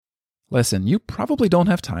Listen, you probably don't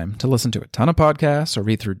have time to listen to a ton of podcasts or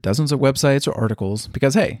read through dozens of websites or articles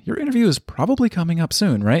because, hey, your interview is probably coming up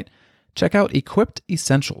soon, right? Check out Equipped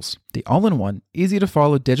Essentials, the all-in-one,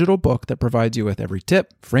 easy-to-follow digital book that provides you with every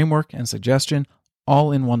tip, framework, and suggestion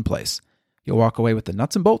all in one place. You'll walk away with the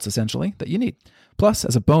nuts and bolts, essentially, that you need. Plus,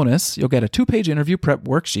 as a bonus, you'll get a 2-page interview prep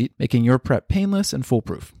worksheet, making your prep painless and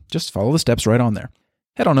foolproof. Just follow the steps right on there.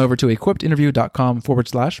 Head on over to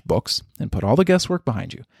equippedinterview.com/books and put all the guesswork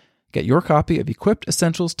behind you. Get your copy of Equipped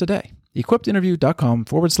Essentials today.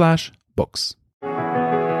 equippedinterview.com/books.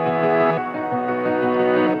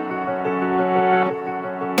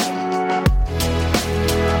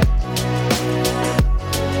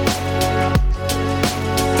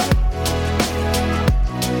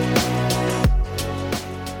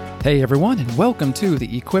 Hey everyone, and welcome to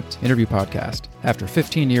the Equipped Interview Podcast. After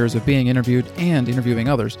 15 years of being interviewed and interviewing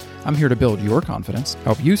others, I'm here to build your confidence,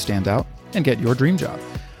 help you stand out, and get your dream job.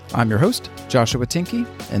 I'm your host, Joshua Tinke,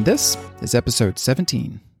 and this is episode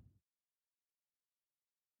 17.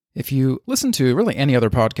 If you listen to really any other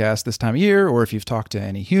podcast this time of year, or if you've talked to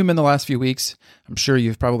any human the last few weeks, I'm sure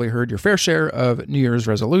you've probably heard your fair share of New Year's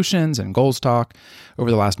resolutions and goals talk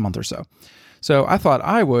over the last month or so. So I thought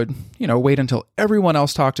I would, wait until everyone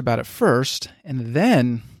else talked about it first and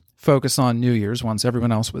then focus on New Year's once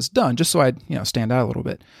everyone else was done, just so I'd, stand out a little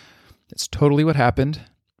bit. It's totally what happened.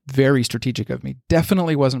 Very strategic of me.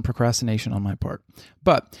 Definitely wasn't procrastination on my part.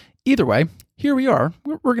 But either way, here we are.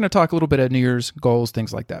 We're going to talk a little bit of New Year's goals,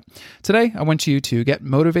 things like that. Today, I want you to get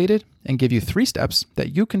motivated and give you 3 steps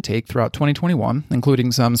that you can take throughout 2021,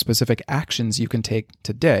 including some specific actions you can take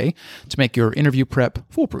today to make your interview prep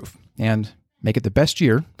foolproof and make it the best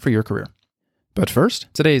year for your career. But first,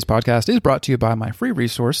 today's podcast is brought to you by my free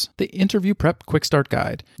resource, the Interview Prep Quick Start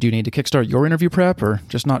Guide. Do you need to kickstart your interview prep or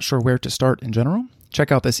just not sure where to start in general? Check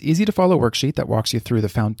out this easy-to-follow worksheet that walks you through the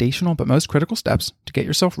foundational but most critical steps to get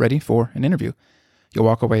yourself ready for an interview. You'll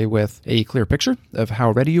walk away with a clear picture of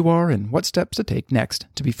how ready you are and what steps to take next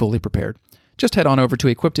to be fully prepared. Just head on over to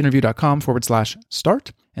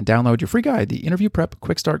equippedinterview.com/start and download your free guide, the Interview Prep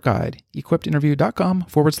Quick Start Guide,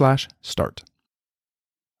 equippedinterview.com/start.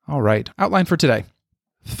 All right, outline for today.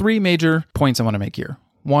 3 major points I want to make here.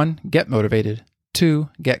 1, get motivated. 2,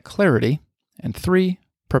 get clarity. And 3,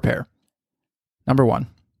 prepare. Number 1,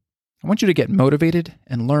 I want you to get motivated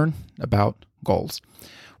and learn about goals.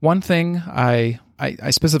 One thing I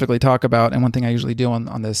specifically talk about, and one thing I usually do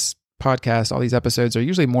on this podcast, all these episodes are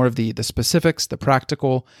usually more of the specifics, the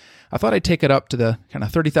practical. I thought I'd take it up to the kind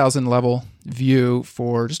of 30,000 level view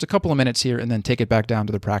for just a couple of minutes here and then take it back down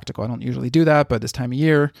to the practical. I don't usually do that, but this time of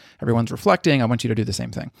year, everyone's reflecting. I want you to do the same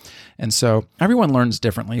thing. And so everyone learns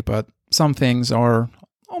differently, but some things are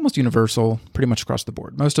almost universal pretty much across the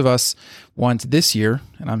board. Most of us want this year,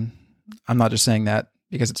 and I'm not just saying that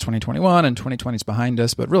because it's 2021 and 2020 is behind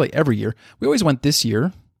us, but really every year, we always want this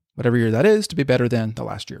year, whatever year that is, to be better than the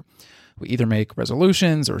last year. We either make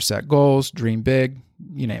resolutions or set goals, dream big,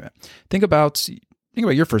 you name it. Think about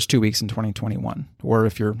your first 2 weeks in 2021, or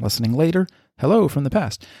if you're listening later, hello from the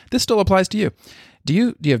past. This still applies to you. Do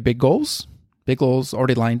you have big goals? Big goals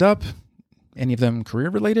already lined up? Any of them career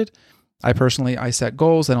related? I set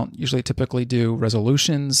goals. I don't usually typically do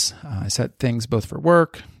resolutions. I set things both for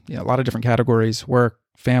work, a lot of different categories, work,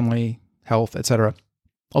 family, health, etc.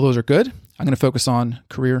 All those are good. I'm going to focus on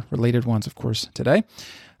career-related ones, of course, today.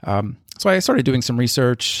 So I started doing some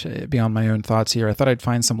research beyond my own thoughts here. I thought I'd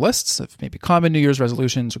find some lists of maybe common New Year's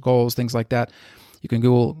resolutions or goals, things like that. You can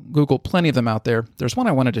Google plenty of them out there. There's one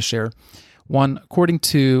I wanted to share. One, according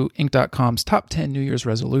to Inc.com's top 10 New Year's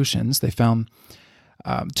resolutions, they found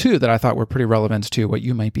 2 that I thought were pretty relevant to what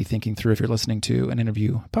you might be thinking through if you're listening to an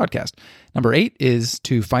interview podcast. Number 8 is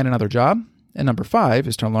to find another job. And number 5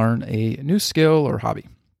 is to learn a new skill or hobby.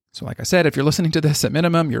 So like I said, if you're listening to this at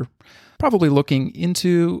minimum, you're probably looking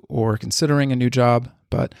into or considering a new job,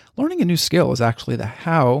 but learning a new skill is actually the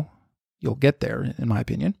how you'll get there, in my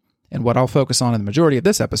opinion. And what I'll focus on in the majority of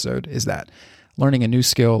this episode is that, learning a new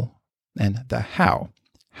skill and the how.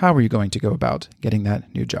 How are you going to go about getting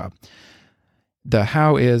that new job? The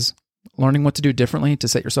how is learning what to do differently to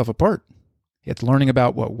set yourself apart. It's learning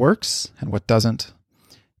about what works and what doesn't.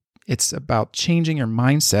 It's about changing your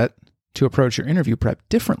mindset to approach your interview prep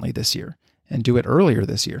differently this year and do it earlier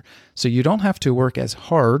this year. So you don't have to work as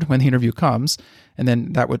hard when the interview comes. And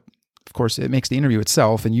then that would, of course, it makes the interview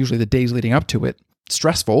itself and usually the days leading up to it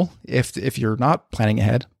stressful if you're not planning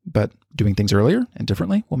ahead, but doing things earlier and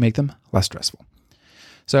differently will make them less stressful.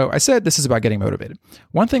 So I said this is about getting motivated.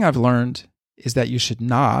 One thing I've learned is that you should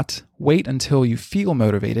not wait until you feel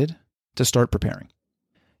motivated to start preparing.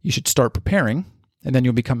 You should start preparing, and then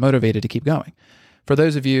you'll become motivated to keep going. For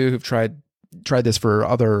those of you who've tried this for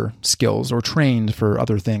other skills or trained for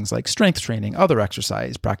other things like strength training, other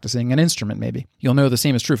exercise, practicing an instrument maybe, you'll know the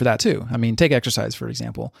same is true for that too. I mean, take exercise, for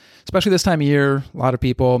example. Especially this time of year, a lot of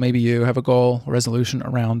people, maybe you, have a goal or resolution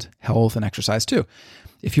around health and exercise too.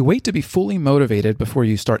 If you wait to be fully motivated before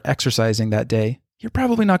you start exercising that day, you're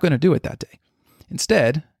probably not going to do it that day.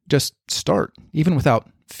 Instead, just start, even without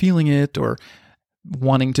feeling it or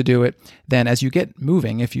wanting to do it. Then as you get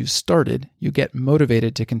moving, if you started, you get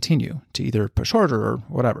motivated to continue, to either push harder or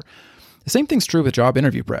whatever. The same thing's true with job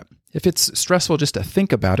interview prep. If it's stressful just to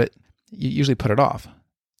think about it, you usually put it off.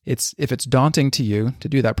 If it's daunting to you to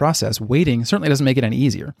do that process, waiting certainly doesn't make it any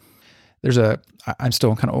easier. I'm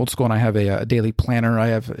still kind of old school, and I have a daily planner. I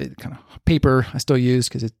have a kind of paper I still use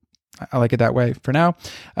because I like it that way for now.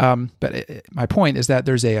 But my point is that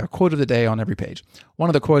there's a quote of the day on every page. One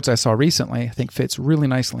of the quotes I saw recently, I think, fits really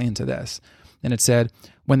nicely into this. And it said,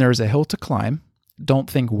 "When there is a hill to climb, don't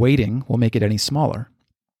think waiting will make it any smaller."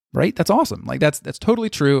 Right? That's awesome. Like that's totally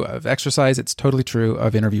true of exercise. It's totally true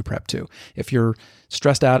of interview prep too. If you're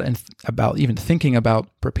stressed out and about even thinking about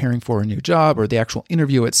preparing for a new job or the actual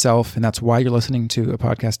interview itself, and that's why you're listening to a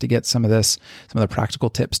podcast to get some of the practical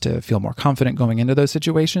tips to feel more confident going into those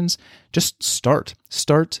situations, just start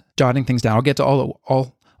jotting things down. I'll get to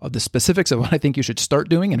all of the specifics of what I think you should start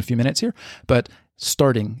doing in a few minutes here, but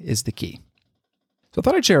starting is the key. So I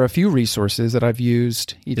thought I'd share a few resources that I've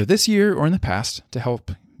used either this year or in the past to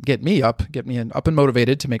help get me up and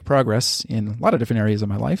motivated to make progress in a lot of different areas of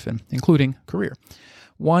my life, and including career.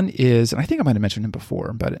 One is, and I think I might have mentioned him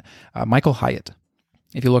before, but Michael Hyatt.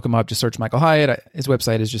 If you look him up, just search Michael Hyatt. His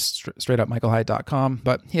website is just straight up michaelhyatt.com,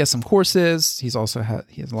 but he has some courses. He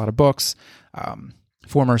has a lot of books,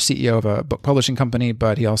 former CEO of a book publishing company,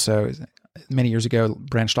 but he also, many years ago,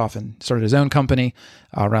 branched off and started his own company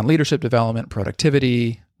around leadership development,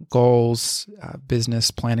 productivity, goals, business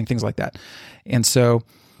planning, things like that. And so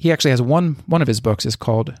he actually has one of his books is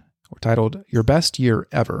titled Your Best Year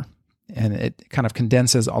Ever. And it kind of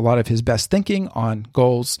condenses a lot of his best thinking on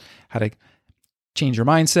goals, how to change your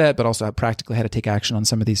mindset, but also practically how to take action on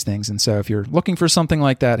some of these things. And so if you're looking for something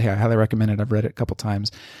like that, hey, I highly recommend it. I've read it a couple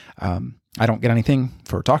times. I don't get anything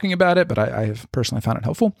for talking about it, but I have personally found it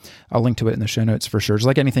helpful. I'll link to it in the show notes for sure. Just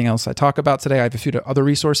like anything else I talk about today, I have a few other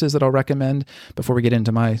resources that I'll recommend before we get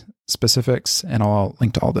into my specifics, and I'll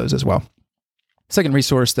link to all those as well. Second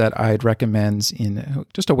resource that I'd recommend in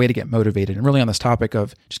just a way to get motivated, and really on this topic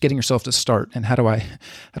of just getting yourself to start, and how do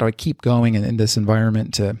I keep going in this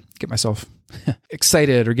environment to get myself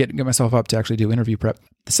excited or get myself up to actually do interview prep.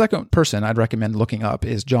 The second person I'd recommend looking up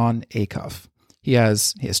is Jon Acuff. He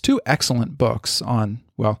has two excellent books on,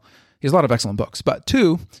 well, he has a lot of excellent books, but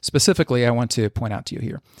two specifically I want to point out to you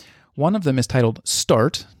here. One of them is titled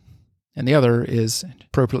Start, and the other is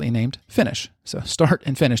appropriately named Finish. So Start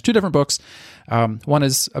and Finish, two different books. One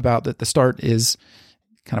is about that the start is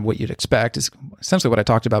kind of what you'd expect, is essentially what I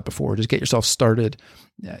talked about before. Just get yourself started.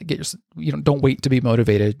 Don't wait to be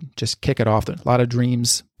motivated. Just kick it off. There's a lot of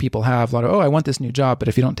dreams people have. A lot of, I want this new job, but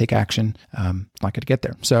if you don't take action, it's not going to get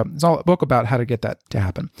there. So it's all a book about how to get that to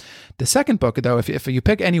happen. The second book, though, if you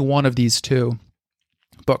pick any one of these two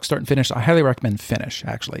books, Start and Finish, I highly recommend Finish,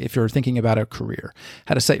 actually, if you're thinking about a career,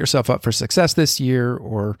 how to set yourself up for success this year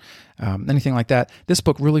or anything like that. This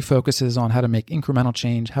book really focuses on how to make incremental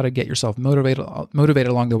change, how to get yourself motivated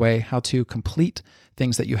along the way, how to complete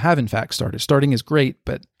things that you have in fact started. Starting is great,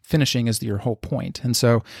 but finishing is your whole point. And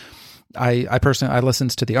so I personally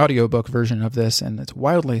listened to the audiobook version of this, and it's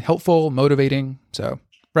wildly helpful, motivating. So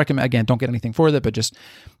recommend, again, don't get anything for that, but just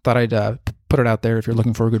thought I'd put it out there if you're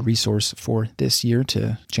looking for a good resource for this year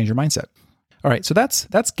to change your mindset. All right, so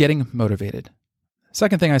that's getting motivated.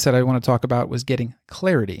 Second thing I said I want to talk about was getting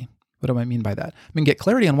clarity. What do I mean by that? I mean, get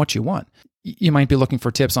clarity on what you want. You might be looking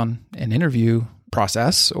for tips on an interview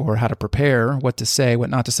process or how to prepare, what to say, what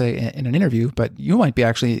not to say in an interview, but you might be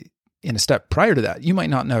actually in a step prior to that. You might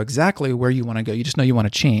not know exactly where you want to go. You just know you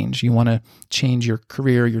want to change. You want to change your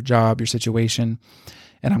career, your job, your situation.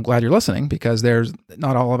 And I'm glad you're listening, because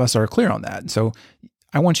not all of us are clear on that. So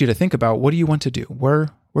I want you to think about, what do you want to do?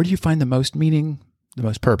 Where do you find the most meaning, the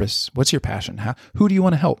most purpose? What's your passion? Who do you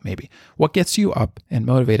want to help maybe? What gets you up and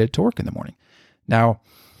motivated to work in the morning? Now,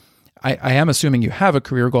 I am assuming you have a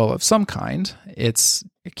career goal of some kind. I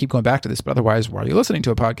keep going back to this, but otherwise, why are you listening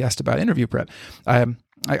to a podcast about interview prep?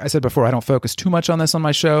 I said before, I don't focus too much on this on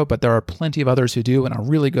my show, but there are plenty of others who do and are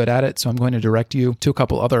really good at it. So I'm going to direct you to a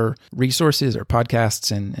couple other resources or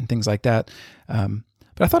podcasts and things like that. But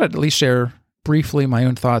I thought I'd at least share briefly my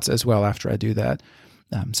own thoughts as well after I do that.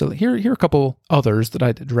 So here are a couple others that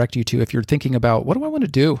I'd direct you to if you're thinking about, what do I want to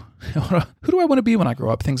do? Who do I want to be when I grow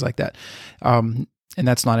up? Things like that. And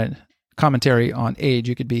that's not a commentary on age.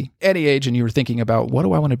 You could be any age and you were thinking about, what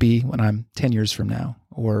do I want to be when I'm 10 years from now,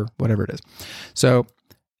 or whatever it is. So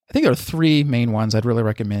I think there are three main ones I'd really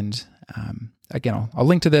recommend. Again, I'll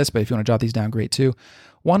link to this, but if you want to jot these down, great too.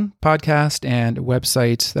 One podcast and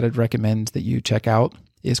website that I'd recommend that you check out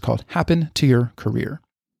is called Happen to Your Career.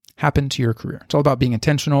 Happen to Your Career. It's all about being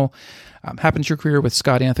intentional. Happen to Your Career with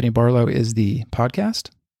Scott Anthony Barlow is the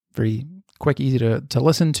podcast. Very quick, easy to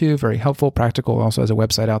listen to, very helpful, practical. Also has a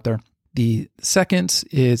website out there. The second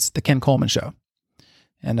is The Ken Coleman Show.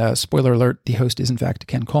 And spoiler alert, the host is in fact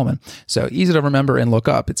Ken Coleman. So easy to remember and look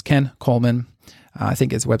up. It's Ken Coleman. I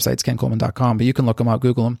think his website's kencoleman.com, but you can look him up,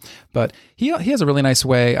 Google him. But he has a really nice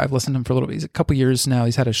way. I've listened to him for a little bit. He's a couple years now.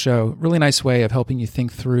 He's had a show. Really nice way of helping you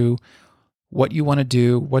think through what you want to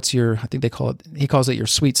do. What's your, I think he calls it your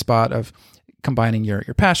sweet spot of combining your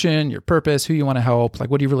passion, your purpose, who you want to help, like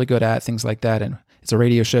what are you really good at, things like that. And it's a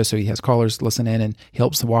radio show, so he has callers listen in and he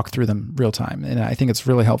helps to walk through them real time. And I think it's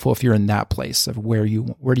really helpful if you're in that place of where do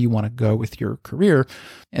you want to go with your career?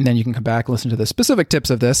 And then you can come back, listen to the specific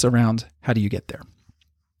tips of this around how do you get there.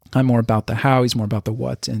 I'm more about the how, he's more about the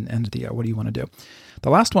what, and the what do you want to do.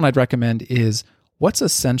 The last one I'd recommend is What's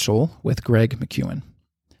Essential with Greg McKeown.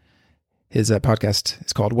 His podcast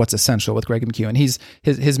is called What's Essential with Greg McKeown.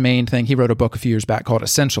 His main thing, he wrote a book a few years back called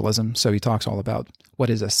Essentialism. So he talks all about what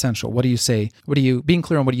is essential. Being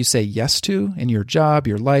clear on what do you say yes to in your job,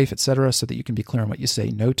 your life, etc., so that you can be clear on what you say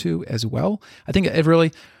no to as well. I think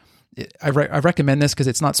I recommend this because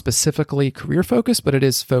it's not specifically career focused, but it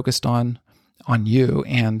is focused on you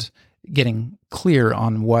and getting clear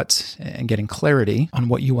on what and getting clarity on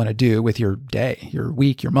what you want to do with your day, your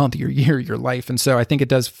week, your month, your year, your life. And so I think it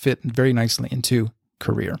does fit very nicely into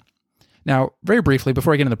career. Now, very briefly,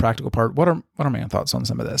 before I get into the practical part, what are my own thoughts on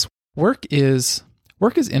some of this? Work is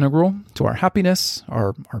integral to our happiness,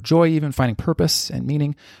 our joy, even finding purpose and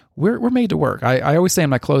meaning. We're made to work. I always say in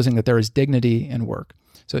my closing that there is dignity in work.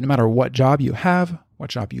 So no matter what job you have, what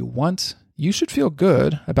job you want, you should feel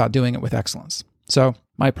good about doing it with excellence. So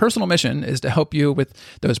my personal mission is to help you with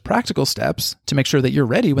those practical steps to make sure that you're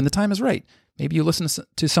ready when the time is right. Maybe you listen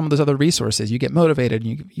to some of those other resources, you get motivated,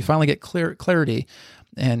 and you finally get clarity,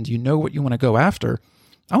 and you know what you want to go after.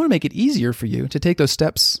 I want to make it easier for you to take those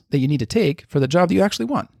steps that you need to take for the job that you actually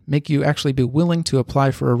want. Make you actually be willing to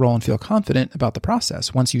apply for a role and feel confident about the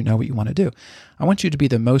process once you know what you want to do. I want you to be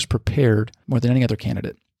the most prepared more than any other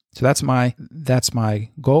candidate. So that's my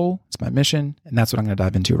goal, it's my mission, and that's what I'm going to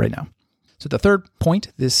dive into right now. So the third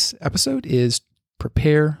point this episode is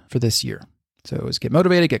prepare for this year. So it's get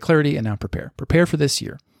motivated, get clarity, and now prepare. Prepare for this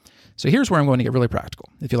year. So here's where I'm going to get really practical.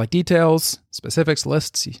 If you like details, specifics,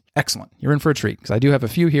 lists, excellent. You're in for a treat because I do have a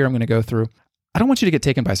few here I'm going to go through. I don't want you to get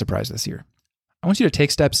taken by surprise this year. I want you to take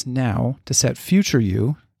steps now to set future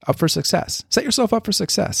you up for success. Set yourself up for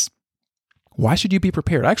success. Why should you be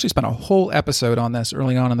prepared? I actually spent a whole episode on this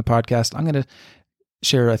early on in the podcast. I'm going to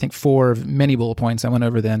share, I think, 4 of many bullet points I went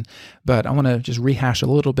over then, but I want to just rehash a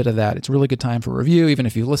little bit of that. It's a really good time for review. Even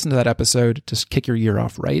if you listen to that episode, just kick your year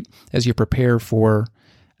off right as you prepare for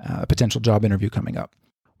a potential job interview coming up.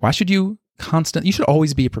 Why should you should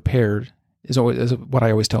always be prepared is what I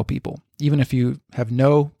always tell people, even if you have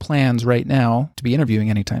no plans right now to be interviewing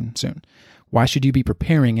anytime soon. Why should you be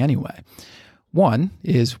preparing anyway? One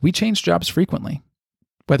is we change jobs frequently.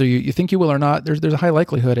 Whether you think you will or not, there's a high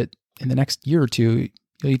likelihood in the next year or two,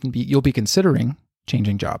 you'll be considering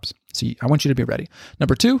changing jobs. So I want you to be ready.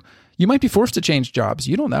 Number 2, you might be forced to change jobs.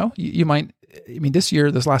 You don't know. You might, this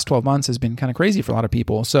last 12 months has been kind of crazy for a lot of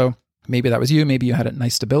people. So maybe that was you. Maybe you had a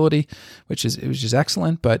nice stability, which was just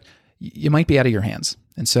excellent, but you might be out of your hands.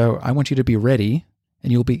 And so I want you to be ready,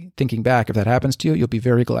 and you'll be thinking back. If that happens to you, you'll be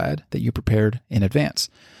very glad that you prepared in advance.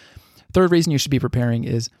 Third reason you should be preparing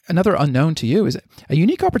is another unknown to you is a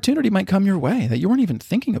unique opportunity might come your way that you weren't even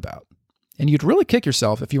thinking about. And you'd really kick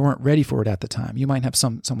yourself if you weren't ready for it at the time. You might have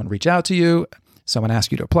someone reach out to you, someone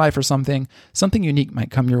ask you to apply for something unique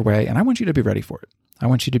might come your way, and I want you to be ready for it. I don't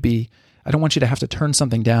want you to have to turn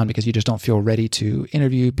something down because you just don't feel ready to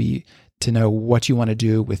interview, to know what you want to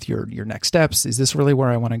do with your next steps. Is this really where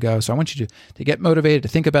I want to go? So I want you to get motivated, to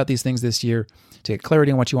think about these things this year, to get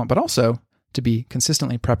clarity on what you want, but also to be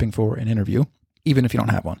consistently prepping for an interview, even if you don't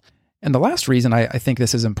have one. And the last reason I think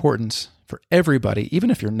this is important for everybody,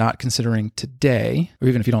 even if you're not considering today, or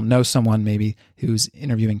even if you don't know someone maybe who's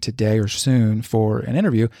interviewing today or soon for an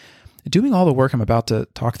interview, doing all the work I'm about to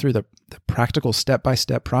talk through, the practical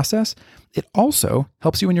step-by-step process, it also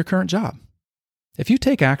helps you in your current job. If you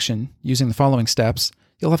take action using the following steps,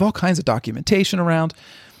 You'll have all kinds of documentation around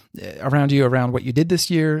what you did this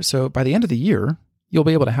year. So by the end of the year, you'll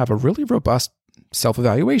be able to have a really robust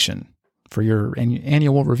self-evaluation for your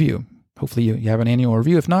annual review. Hopefully you have an annual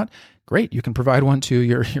review. If not, great. You can provide one to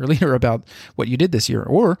your leader about what you did this year.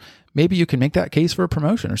 Or maybe you can make that case for a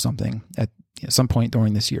promotion or something at some point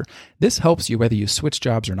during this year. This helps you whether you switch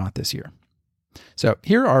jobs or not this year. So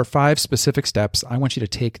here are 5 specific steps I want you to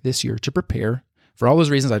take this year to prepare for all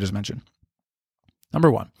those reasons I just mentioned.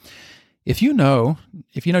 Number 1, if you know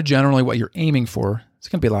generally what you're aiming for, it's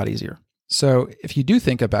going to be a lot easier. So if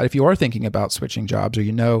you are thinking about switching jobs, or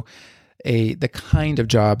the kind of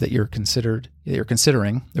job that you're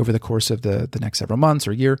considering over the course of the next several months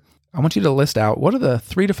or year, I want you to list out what are the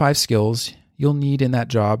 3 to 5 skills you'll need in that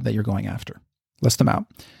job that you're going after. List them out.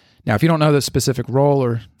 Now, if you don't know the specific role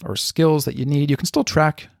or skills that you need, you can still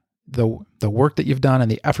track the work that you've done and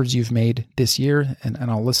the efforts you've made this year, and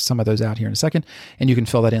I'll list some of those out here in a second, and you can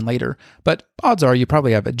fill that in later. But odds are you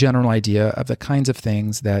probably have a general idea of the kinds of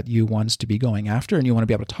things that you want to be going after and you want to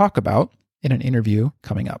be able to talk about in an interview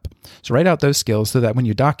coming up. So write out those skills so that when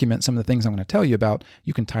you document some of the things I'm going to tell you about,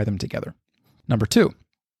 you can tie them together. Number 2,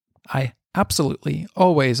 I absolutely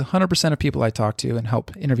always, 100% of people I talk to and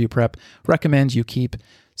help interview prep recommend you keep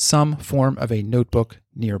some form of a notebook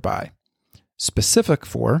nearby, specific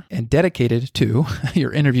for and dedicated to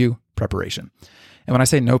your interview preparation. And when I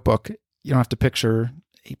say notebook, you don't have to picture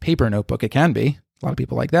a paper notebook. It can be. A lot of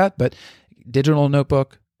people like that, but digital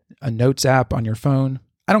notebook, a notes app on your phone,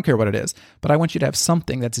 I don't care what it is, but I want you to have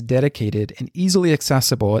something that's dedicated and easily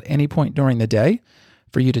accessible at any point during the day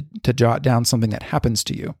for you to jot down something that happens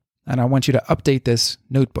to you. And I want you to update this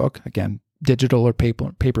notebook, again, digital or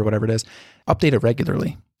paper, whatever it is, update it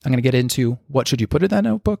regularly. I'm going to get into what should you put in that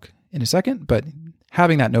notebook in a second, but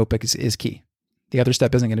having that notebook is key. The other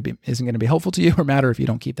step isn't going to be helpful to you or matter if you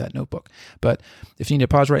don't keep that notebook. But if you need to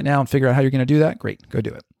pause right now and figure out how you're going to do that, great, go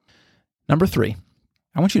do it. Number 3,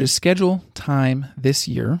 I want you to schedule time this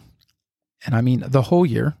year, and I mean the whole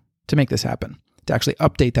year, to make this happen, to actually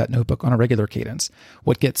update that notebook on a regular cadence.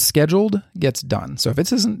 What gets scheduled gets done. So if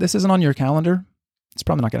this isn't on your calendar, it's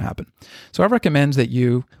probably not going to happen. So I recommend that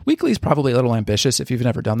weekly is probably a little ambitious if you've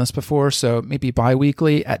never done this before. So maybe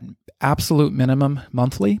bi-weekly, at absolute minimum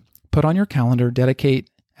monthly, put on your calendar, dedicate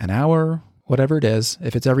an hour, whatever it is.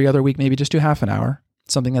 If it's every other week, maybe just do half an hour,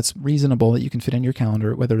 something that's reasonable that you can fit in your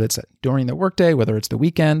calendar, whether it's during the workday, whether it's the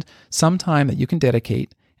weekend, some time that you can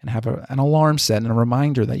dedicate and have an alarm set and a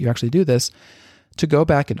reminder that you actually do this, to go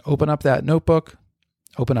back and open up that notebook,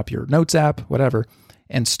 open up your notes app, whatever,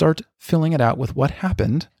 and start filling it out with what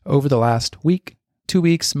happened over the last week, 2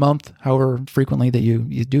 weeks, month, however frequently that you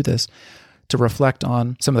do this, to reflect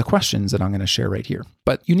on some of the questions that I'm going to share right here.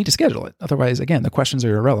 But you need to schedule it. Otherwise, again, the questions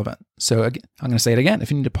are irrelevant. So I'm going to say it again.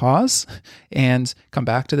 If you need to pause and come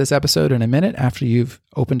back to this episode in a minute after you've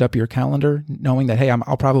opened up your calendar, knowing that, hey,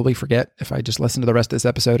 I'll probably forget if I just listen to the rest of this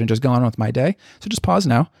episode and just go on with my day. So just pause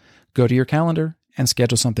now, go to your calendar and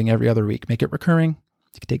schedule something every other week. Make it recurring.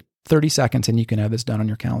 You can take 30 seconds and you can have this done on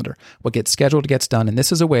your calendar. What gets scheduled gets done. And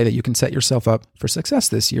this is a way that you can set yourself up for success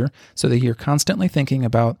this year so that you're constantly thinking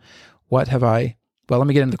about let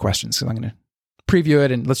me get into the questions because I'm going to preview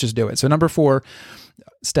it and let's just do it. So number 4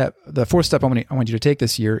 step, the 4th step I want you to take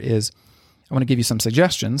this year is I want to give you some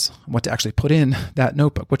suggestions on what to actually put in that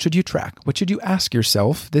notebook. What should you track? What should you ask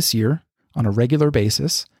yourself this year on a regular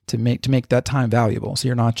basis to make that time valuable, so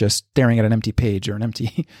you're not just staring at an empty page or an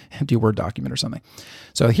empty Word document or something.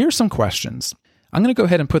 So here's some questions. I'm going to go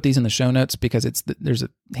ahead and put these in the show notes because there's a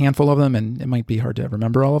handful of them and it might be hard to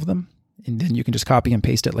remember all of them. And then you can just copy and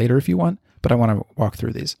paste it later if you want, but I want to walk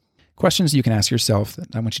through these. Questions you can ask yourself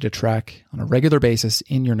that I want you to track on a regular basis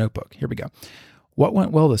in your notebook. Here we go. What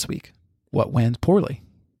went well this week? What went poorly?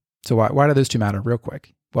 So why do those two matter real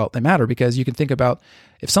quick? Well, they matter because you can think about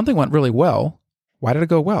if something went really well, why did it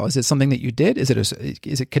go well? Is it something that you did?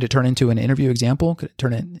 Could it turn into an interview example? Could it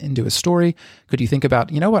turn it into a story? Could you think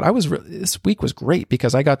about, this week was great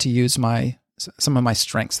because I got to use some of my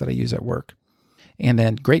strengths that I use at work. And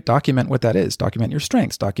then great, document what that is. Document your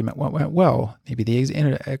strengths. Document what went well. Maybe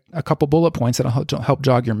a couple bullet points that'll help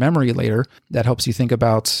jog your memory later. That helps you think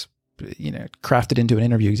about, craft it into an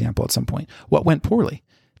interview example at some point. What went poorly?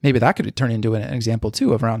 Maybe that could turn into an example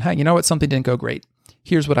too of around, hey, something didn't go great.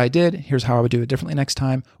 Here's what I did. Here's how I would do it differently next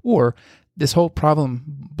time. Or this whole problem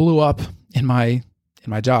blew up in my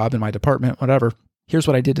job, in my department, whatever. Here's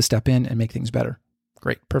what I did to step in and make things better.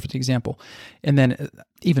 Great, perfect example. And then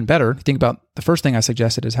even better, think about the first thing I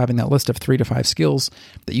suggested is having that list of 3 to 5 skills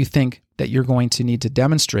that you think that you're going to need to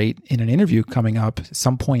demonstrate in an interview coming up at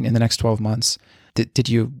some point in the next 12 months. Did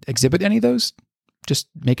you exhibit any of those? just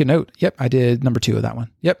make a note. Yep, I did number 2 of that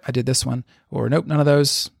one. Yep, I did this one. Or nope, none of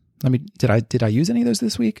those. Did I use any of those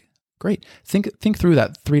this week? Great. Think through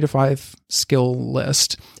that 3 to 5 skill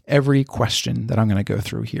list, every question that I'm going to go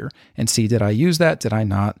through here, and see, did I use that? Did I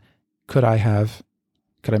not? Can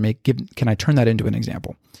I turn that into an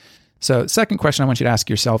example? So second question I want you to ask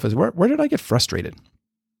yourself is, where did I get frustrated?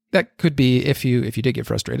 That could be, if you did get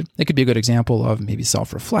frustrated, it could be a good example of maybe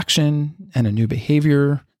self-reflection and a new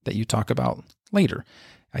behavior that you talk about later.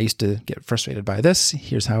 I used to get frustrated by this.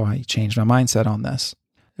 Here's how I changed my mindset on this.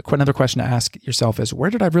 Another question to ask yourself is, where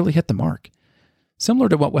did I really hit the mark? Similar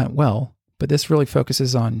to what went well, but this really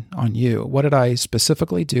focuses on you. What did I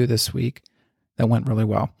specifically do this week that went really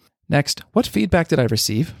well? Next, what feedback did I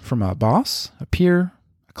receive from a boss, a peer,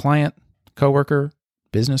 a client, coworker,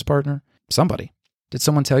 business partner, somebody? Did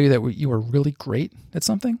someone tell you that you were really great at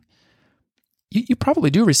something? You probably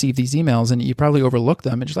do receive these emails and you probably overlook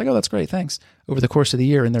them and just like, oh, that's great, thanks, over the course of the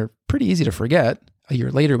year. And they're pretty easy to forget a year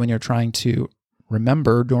later when you're trying to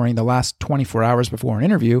remember during the last 24 hours before an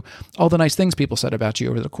interview all the nice things people said about you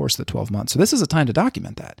over the course of the 12 months. So this is a time to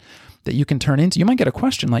document that you can turn into. You might get a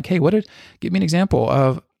question like, hey, give me an example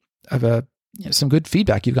of some good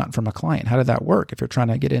feedback you've gotten from a client. How did that work? If you're trying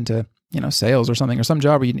to get into sales or something, or some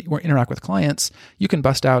job where you interact with clients, you can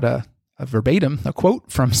bust out a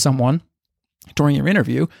quote from someone during your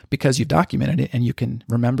interview because you've documented it and you can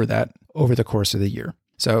remember that over the course of the year.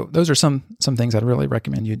 So those are some things I'd really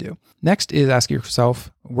recommend you do. Next is ask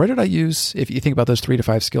yourself, where did I use, if you think about those 3 to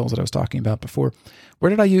 5 skills that I was talking about before,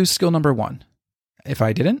 where did I use skill number 1? If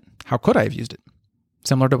I didn't, how could I have used it?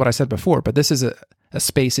 Similar to what I said before, but this is a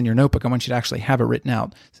space in your notebook. I want you to actually have it written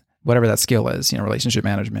out, whatever that skill is, relationship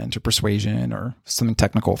management or persuasion or something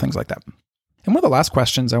technical, things like that. And one of the last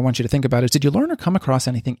questions I want you to think about is, did you learn or come across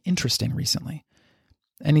anything interesting recently?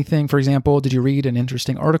 Anything, for example, did you read an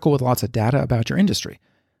interesting article with lots of data about your industry?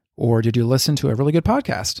 Or did you listen to a really good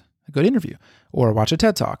podcast, a good interview, or watch a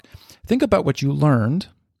TED Talk? Think about what you learned,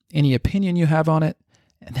 any opinion you have on it,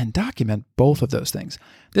 and then document both of those things.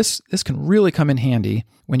 This can really come in handy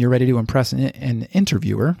when you're ready to impress an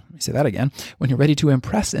interviewer. Let me say that again. When you're ready to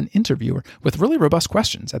impress an interviewer with really robust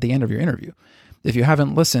questions at the end of your interview. If you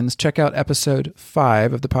haven't listened, check out episode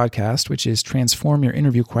 5 of the podcast, which is Transform Your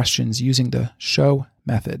Interview Questions Using the SHOW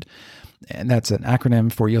Method. And that's an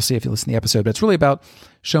acronym for, you'll see if you listen to the episode, but it's really about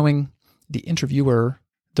showing the interviewer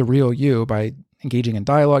the real you by engaging in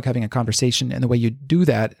dialogue, having a conversation. And the way you do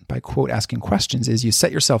that by, quote, asking questions is you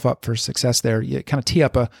set yourself up for success there. You kind of tee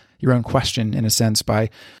up your own question in a sense by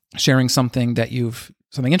sharing something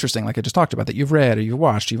interesting, like I just talked about, that you've read or you've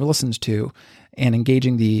watched, you've listened to, and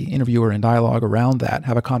engaging the interviewer in dialogue around that,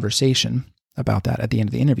 have a conversation about that at the end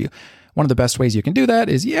of the interview. One of the best ways you can do that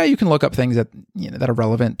is, you can look up things that are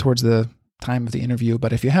relevant towards the time of the interview,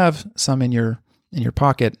 but if you have some in your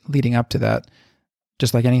pocket leading up to that,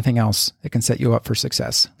 just like anything else, it can set you up for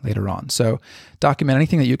success later on. So document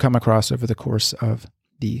anything that you come across over the course of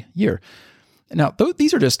the year. Now,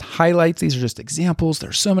 these are just highlights. These are just examples.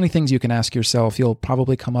 There's so many things you can ask yourself. You'll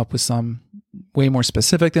probably come up with some way more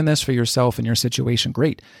specific than this for yourself and your situation.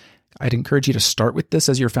 Great. I'd encourage you to start with this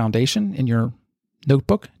as your foundation in your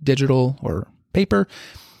notebook, digital or paper,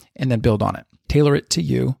 and then build on it. Tailor it to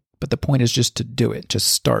you. But the point is just to do it. Just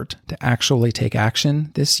start to actually take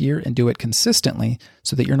action this year and do it consistently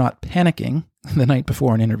so that you're not panicking the night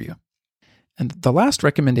before an interview. And the last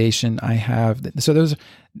recommendation I have, so those,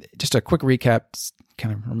 just a quick recap,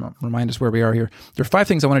 kind of remind us where we are here. There are 5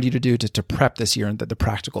 things I wanted you to do to prep this year, and the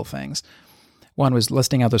practical things. 1 was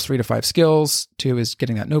listing out those 3 to 5 skills. 2 is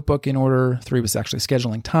getting that notebook in order. 3 was actually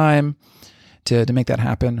scheduling time to make that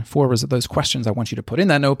happen. 4 was those questions I want you to put in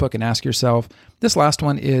that notebook and ask yourself. This last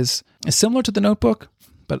one is similar to the notebook,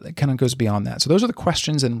 but it kind of goes beyond that. So those are the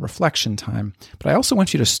questions and reflection time. But I also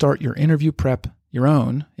want you to start your own interview prep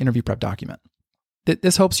document.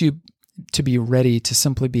 This helps you to be ready to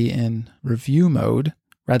simply be in review mode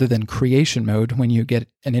rather than creation mode when you get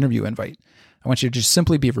an interview invite. I want you to just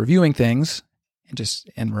simply be reviewing things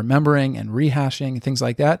and remembering and rehashing and things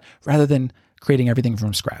like that, rather than creating everything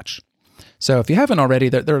from scratch. So if you haven't already,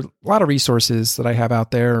 there are a lot of resources that I have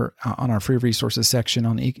out there on our free resources section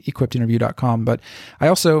on equippedinterview.com. But I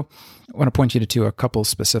also want to point you to a couple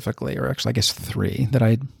specifically, or actually I guess 3 that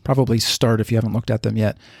I'd probably start if you haven't looked at them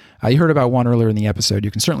yet. You heard about one earlier in the episode.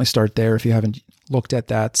 You can certainly start there if you haven't looked at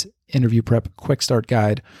that interview prep quick start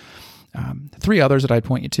guide. 3 others that I'd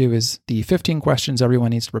point you to is the 15 questions everyone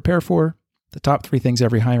needs to prepare for, the top 3 things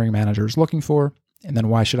every hiring manager is looking for, and then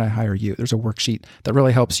why should I hire you? There's a worksheet that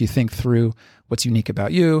really helps you think through what's unique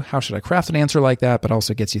about you, how should I craft an answer like that, but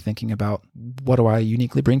also gets you thinking about what do I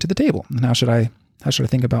uniquely bring to the table, and how should I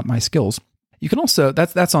think about my skills. You can also,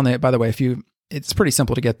 that's on the, by the way, it's pretty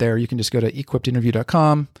simple to get there. You can just go to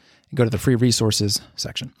equippedinterview.com and go to the free resources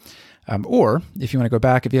section. Or if you want to go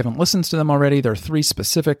back, if you haven't listened to them already, there are 3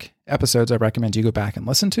 specific episodes I recommend you go back and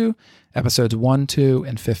listen to. Episodes 1, 2,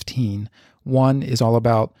 and 15. 1 is all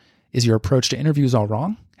about, is your approach to interviews all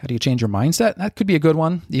wrong? How do you change your mindset? That could be a good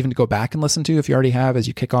one, even to go back and listen to if you already have, as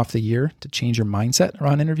you kick off the year, to change your mindset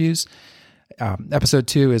around interviews. Episode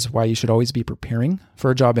 2 is why you should always be preparing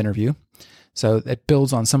for a job interview. So it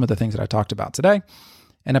builds on some of the things that I talked about today.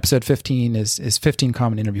 And episode 15 is 15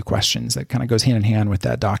 common interview questions. That kind of goes hand in hand with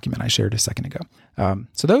that document I shared a second ago.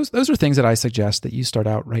 So those are things that I suggest that you start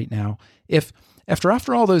out right now. If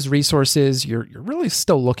after all those resources, you're really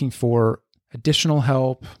still looking for additional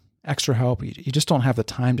help, extra help, you just don't have the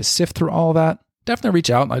time to sift through all that, definitely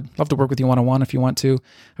reach out. I'd love to work with you one-on-one if you want to.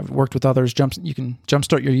 I've worked with others. You can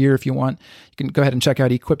jumpstart your year if you want. You can go ahead and check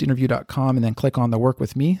out equippedinterview.com and then click on the Work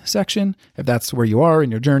With Me section. If that's where you are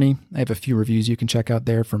in your journey, I have a few reviews you can check out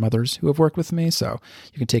there from others who have worked with me, so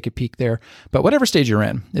you can take a peek there. But whatever stage you're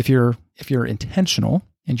in, if you're intentional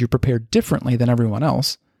and you're prepared differently than everyone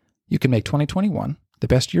else, you can make 2021 the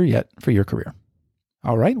best year yet for your career.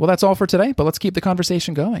 All right, well, that's all for today, but let's keep the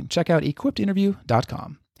conversation going. Check out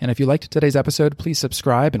equippedinterview.com. And if you liked today's episode, please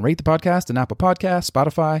subscribe and rate the podcast on Apple Podcasts,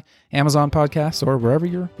 Spotify, Amazon Podcasts, or wherever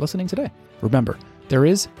you're listening today. Remember, there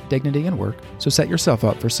is dignity in work, so set yourself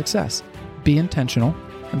up for success. Be intentional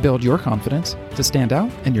and build your confidence to stand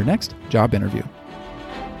out in your next job interview.